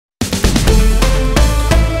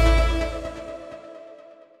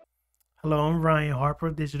Hello, I'm Ryan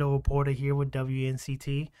Harper, digital reporter here with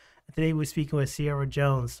WNCT. And today we're speaking with Sierra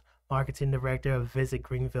Jones, marketing director of Visit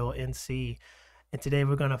Greenville, NC. And today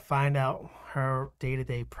we're going to find out her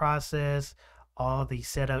day-to-day process, all the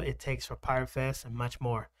setup it takes for PirateFest, and much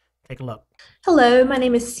more. Take a look. Hello, my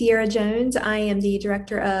name is Sierra Jones. I am the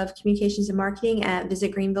Director of Communications and Marketing at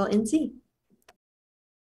Visit Greenville, NC.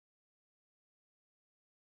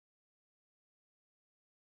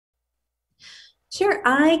 Sure.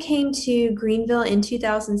 I came to Greenville in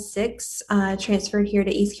 2006, transferred here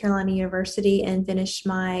to East Carolina University, and finished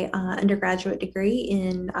my undergraduate degree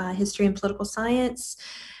in history and political science.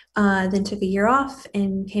 Then took a year off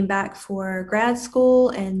and came back for grad school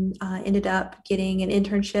and ended up getting an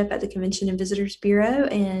internship at the Convention and Visitors Bureau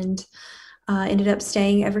and ended up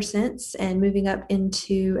staying ever since and moving up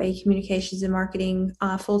into a communications and marketing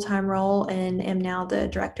full-time role and am now the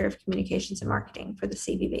Director of Communications and Marketing for the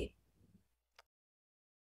CVB.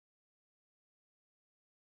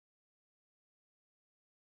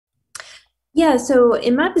 Yeah, so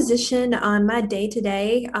in my position on my day to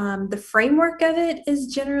day, the framework of it is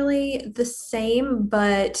generally the same,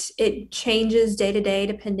 but it changes day to day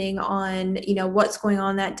depending on, what's going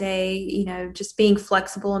on that day. Just being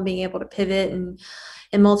flexible and being able to pivot and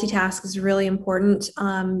multitask is really important.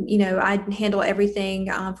 I handle everything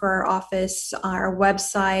for our office, our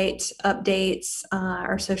website updates,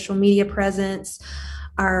 our social media presence,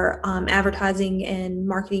 our advertising and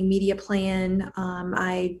marketing media plan.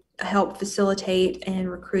 I help facilitate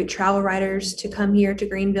and recruit travel writers to come here to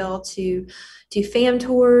Greenville to do fam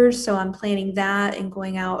tours. So I'm planning that and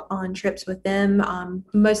going out on trips with them.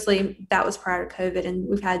 Mostly that was prior to COVID, and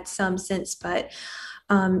we've had some since, but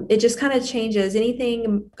it just kind of changes.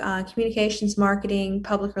 Anything communications, marketing,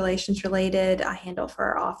 public relations related, I handle for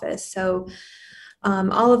our office. So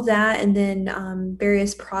all of that, and then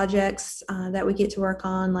various projects that we get to work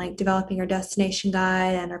on, like developing our destination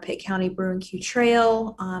guide and our Pitt County Brew and Q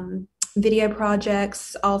Trail, video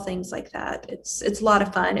projects, all things like that. It's a lot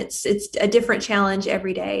of fun. It's a different challenge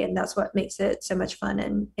every day, and that's what makes it so much fun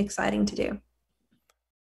and exciting to do.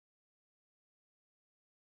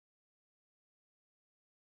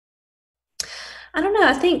 I don't know.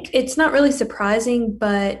 I think it's not really surprising,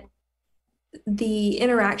 but the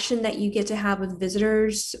interaction that you get to have with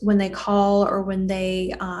visitors when they call or when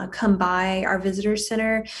they come by our visitor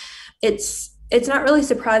center, it's not really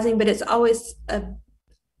surprising, but it's always a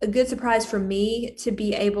good surprise for me to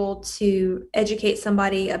be able to educate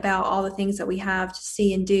somebody about all the things that we have to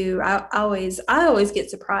see and do. I always get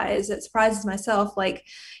surprised. It surprises myself, like,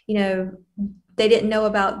 you know, they didn't know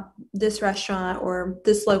about this restaurant or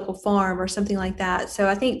this local farm or something like that. So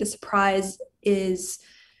I think the surprise is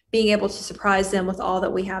being able to surprise them with all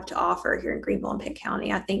that we have to offer here in Greenville and Pitt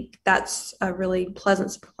County. I think that's a really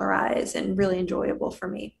pleasant surprise and really enjoyable for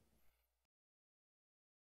me.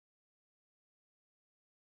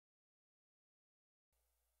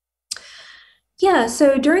 Yeah,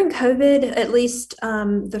 so during COVID, at least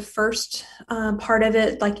the first part of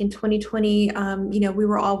it, like in 2020, we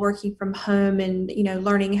were all working from home and,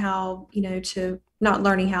 learning how, to not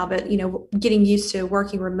learning how, but, getting used to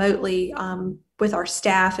working remotely with our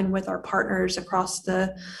staff and with our partners across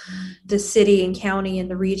the city and county and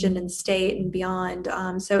the region and state and beyond.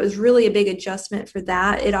 So it was really a big adjustment for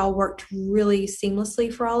that. It all worked really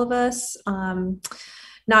seamlessly for all of us.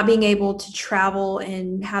 Not being able to travel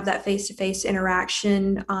and have that face-to-face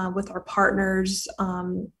interaction with our partners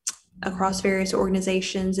across various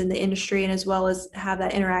organizations in the industry, and as well as have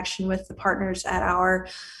that interaction with the partners at our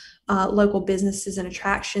local businesses and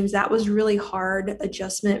attractions. That was really hard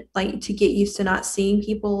adjustment, like to get used to not seeing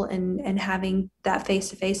people and having that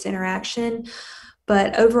face-to-face interaction.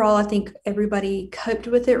 But overall, I think everybody coped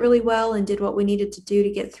with it really well and did what we needed to do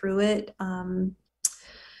to get through it.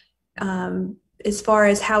 As far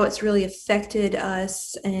as how it's really affected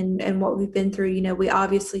us and what we've been through, we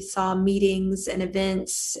obviously saw meetings and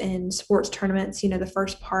events and sports tournaments, the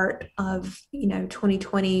first part of,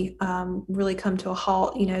 2020 really come to a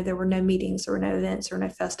halt. There were no meetings, there were no events, there were no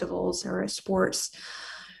festivals, there were sports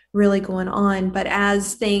really going on. But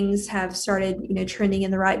as things have started, trending in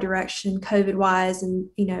the right direction, COVID wise, and,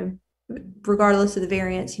 regardless of the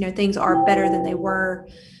variants, things are better than they were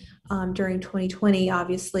during 2020,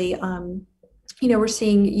 obviously. We're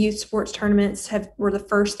seeing youth sports tournaments were the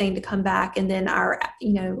first thing to come back, and then our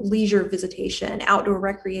leisure visitation, outdoor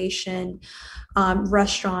recreation,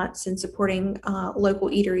 restaurants, and supporting local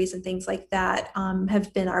eateries and things like that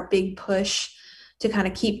have been our big push to kind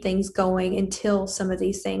of keep things going until some of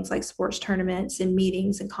these things like sports tournaments and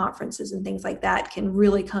meetings and conferences and things like that can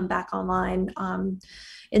really come back online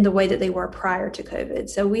in the way that they were prior to COVID.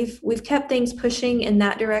 So we've kept things pushing in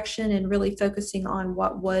that direction and really focusing on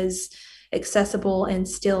what was accessible and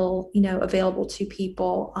still, available to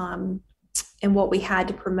people, and what we had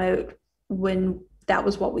to promote when that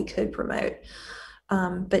was what we could promote.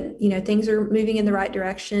 But things are moving in the right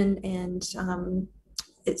direction, and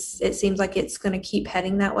it seems like it's going to keep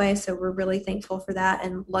heading that way. So we're really thankful for that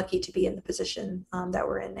and lucky to be in the position that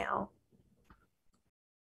we're in now.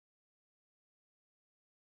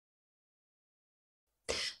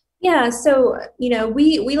 Yeah, so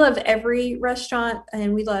we love every restaurant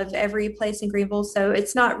and we love every place in Greenville. So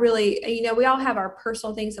it's not really, we all have our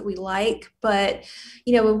personal things that we like, but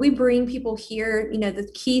when we bring people here,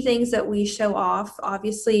 the key things that we show off,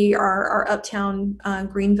 obviously, our uptown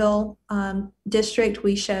Greenville district.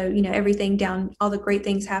 We show everything down, all the great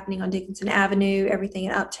things happening on Dickinson Avenue, everything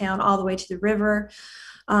in uptown, all the way to the river.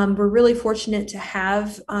 We're really fortunate to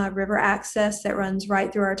have river access that runs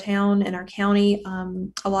right through our town and our county.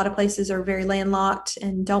 A lot of places are very landlocked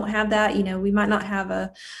and don't have that. We might not have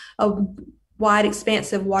a wide,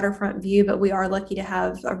 expansive waterfront view, but we are lucky to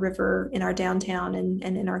have a river in our downtown and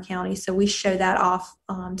in our county. So we show that off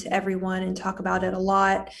to everyone and talk about it a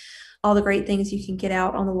lot. All the great things you can get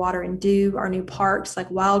out on the water and do. Our new parks like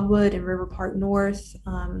Wildwood and River Park North,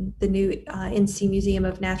 the new NC Museum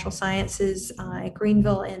of Natural Sciences at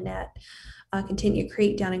Greenville, and at Continue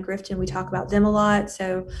Creek down in Grifton. We talk about them a lot.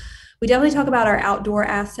 So we definitely talk about our outdoor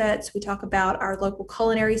assets. We talk about our local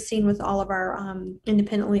culinary scene with all of our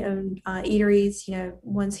independently owned eateries,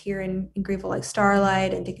 ones here in Greenville like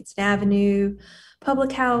Starlight and Dickinson Avenue,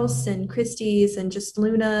 Public House and Christie's and just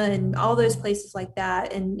Luna and all those places like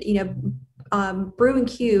that. And, Brew and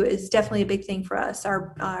Q is definitely a big thing for us.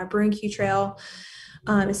 Our Brew and Q trail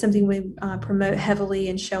is something we promote heavily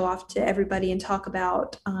and show off to everybody and talk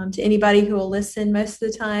about to anybody who will listen most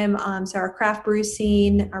of the time. So our craft brew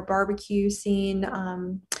scene, our barbecue scene,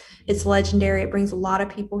 it's legendary. It brings a lot of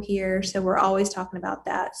people here. So we're always talking about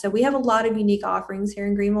that. So we have a lot of unique offerings here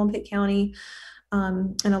in Greenville and Pitt County.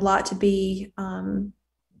 And a lot to be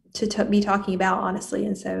be talking about, honestly.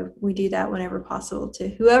 And so we do that whenever possible to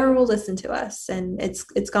whoever will listen to us, and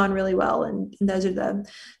it's gone really well. And those are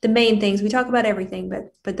the main things. We talk about everything,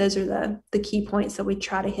 but those are the key points that we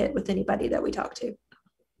try to hit with anybody that we talk to.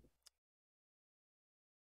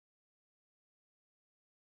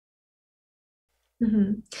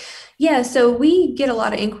 Mm-hmm. Yeah, so we get a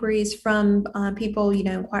lot of inquiries from people,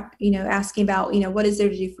 asking about, what is there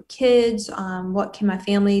to do for kids? What can my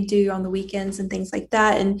family do on the weekends and things like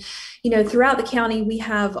that? And, throughout the county, we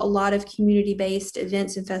have a lot of community-based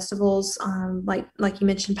events and festivals, like you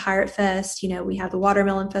mentioned, PirateFest. We have the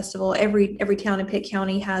Watermelon Festival. Every town in Pitt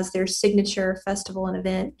County has their signature festival and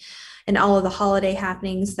event, and all of the holiday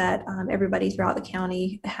happenings that everybody throughout the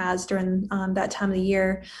county has during that time of the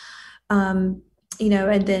year.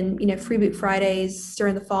 And then, Free Boot Fridays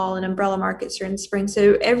during the fall and umbrella markets during the spring.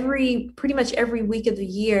 So pretty much every week of the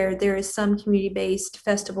year, there is some community-based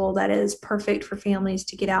festival that is perfect for families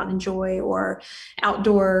to get out and enjoy, or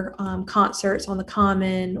outdoor concerts on the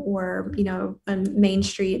Common, or, on Main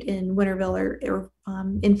Street in Winterville, or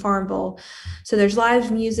in Farmville. So there's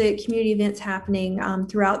live music, community events happening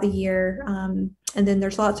throughout the year. And then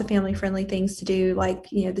there's lots of family-friendly things to do, like,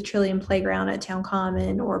 the Trillium Playground at Town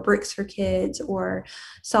Common, or Bricks for Kids, or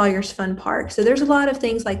Sawyer's Fun Park. So there's a lot of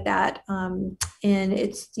things like that.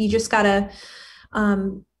 And you just got to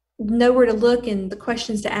know where to look and the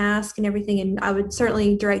questions to ask and everything. And I would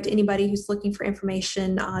certainly direct anybody who's looking for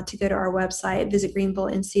information to go to our website,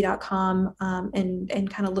 visitgreenvillenc.com, and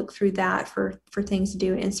kind of look through that for things to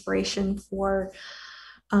do and inspiration for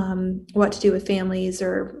what to do with families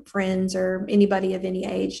or friends or anybody of any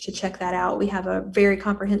age to check that out. We have a very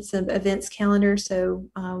comprehensive events calendar. So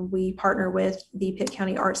we partner with the Pitt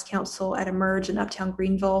County Arts Council at Emerge in Uptown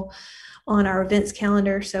Greenville on our events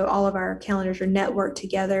calendar. So all of our calendars are networked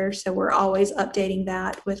together. So we're always updating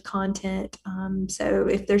that with content. So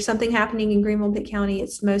if there's something happening in Greenville, Pitt County,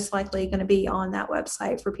 it's most likely going to be on that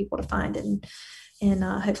website for people to find and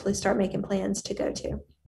hopefully start making plans to go to.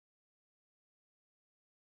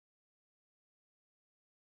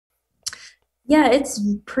 Yeah, it's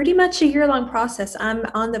pretty much a year-long process. I'm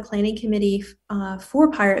on the planning committee for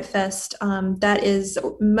Pirate Fest. That is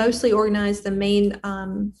mostly organized. The main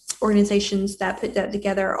organizations that put that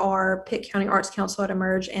together are Pitt County Arts Council at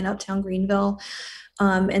Emerge and Uptown Greenville.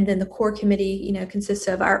 And then the core committee, consists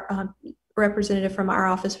of our representative from our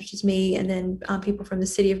office, which is me, and then people from the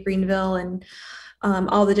city of Greenville and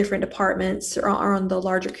all the different departments are on the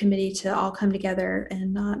larger committee to all come together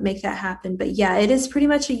and make that happen. But yeah, it is pretty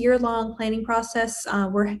much a year-long planning process.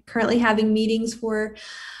 We're currently having meetings for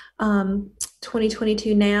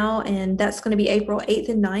 2022 now, and that's going to be April 8th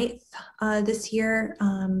and 9th this year,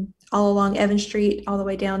 all along Evans Street, all the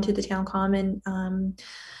way down to the town common.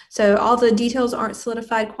 So all the details aren't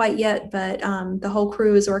solidified quite yet, but the whole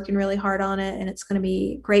crew is working really hard on it, and it's going to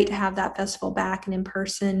be great to have that festival back and in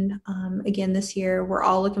person again this year. We're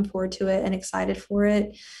all looking forward to it and excited for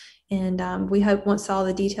it. And we hope once all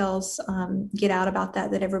the details get out about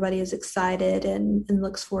that, that everybody is excited and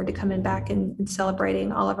looks forward to coming back and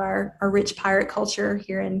celebrating all of our rich pirate culture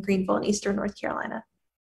here in Greenville and Eastern North Carolina.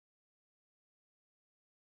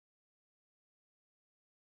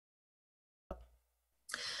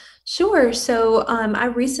 Sure. So I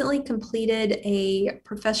recently completed a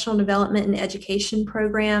professional development and education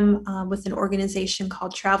program with an organization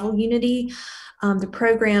called Travel Unity. The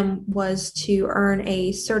program was to earn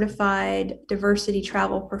a certified diversity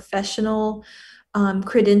travel professional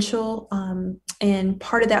credential. And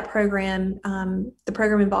part of that program, the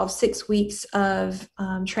program involves 6 weeks of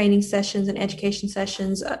training sessions and education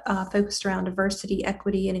sessions focused around diversity,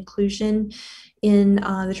 equity, and inclusion in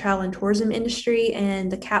the travel and tourism industry.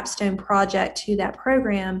 And the capstone project to that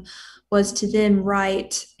program was to then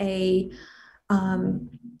write a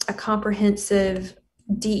comprehensive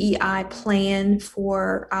DEI plan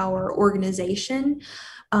for our organization.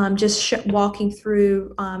 Just walking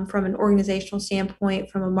through from an organizational standpoint,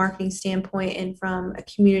 from a marketing standpoint, and from a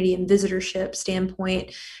community and visitorship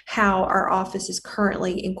standpoint, how our office is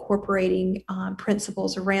currently incorporating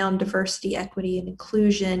principles around diversity, equity, and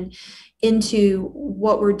inclusion into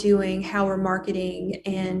what we're doing, how we're marketing,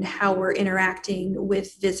 and how we're interacting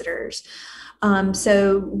with visitors.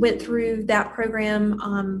 So went through that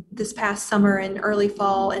program this past summer and early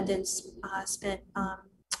fall, and then spent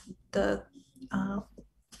the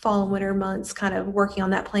fall and winter months kind of working on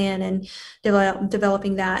that plan and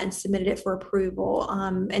developing that and submitted it for approval.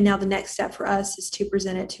 And now the next step for us is to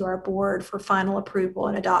present it to our board for final approval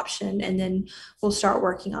and adoption, and then we'll start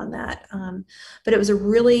working on that. But it was a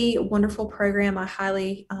really wonderful program. I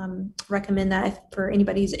highly recommend that for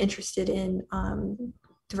anybody who's interested in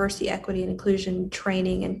diversity, equity, and inclusion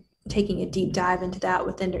training and taking a deep dive into that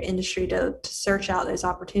within their industry to search out those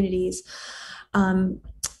opportunities.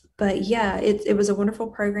 But yeah, it was a wonderful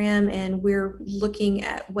program, and we're looking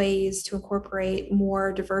at ways to incorporate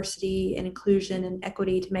more diversity and inclusion and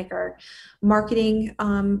equity to make our marketing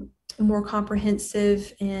more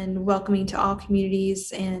comprehensive and welcoming to all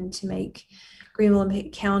communities, and to make Greenville and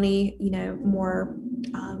Pitt County, more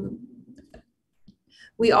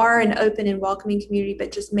we are an open and welcoming community,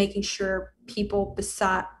 but just making sure people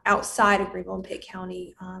outside of Greenville and Pitt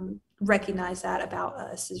County recognize that about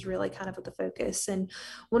us is really kind of the focus. And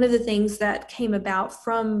one of the things that came about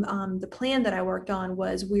from the plan that I worked on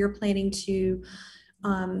was we are planning to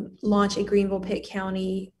launch a Greenville Pitt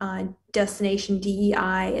County Destination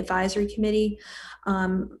DEI Advisory Committee.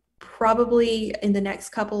 Probably in the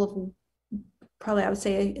next I would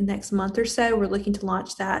say next month or so, we're looking to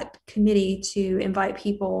launch that committee to invite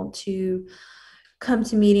people to come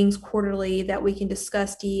to meetings quarterly that we can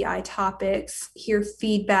discuss DEI topics, hear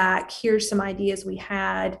feedback, hear some ideas we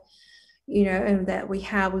had, and that we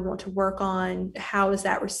want to work on. How is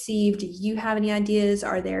that received? Do you have any ideas?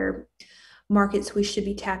 Are there markets we should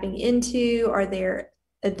be tapping into? Are there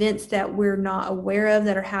events that we're not aware of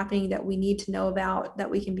that are happening that we need to know about, that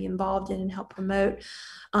we can be involved in and help promote?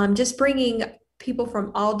 Just bringing people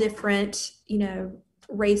from all different,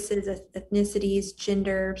 races, ethnicities,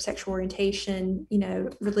 gender, sexual orientation,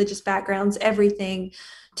 religious backgrounds, everything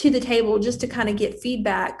to the table, just to kind of get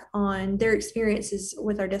feedback on their experiences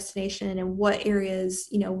with our destination and what areas,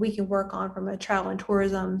 we can work on from a travel and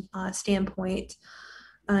tourism standpoint,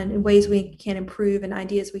 and ways we can improve and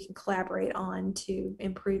ideas we can collaborate on to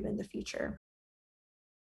improve in the future.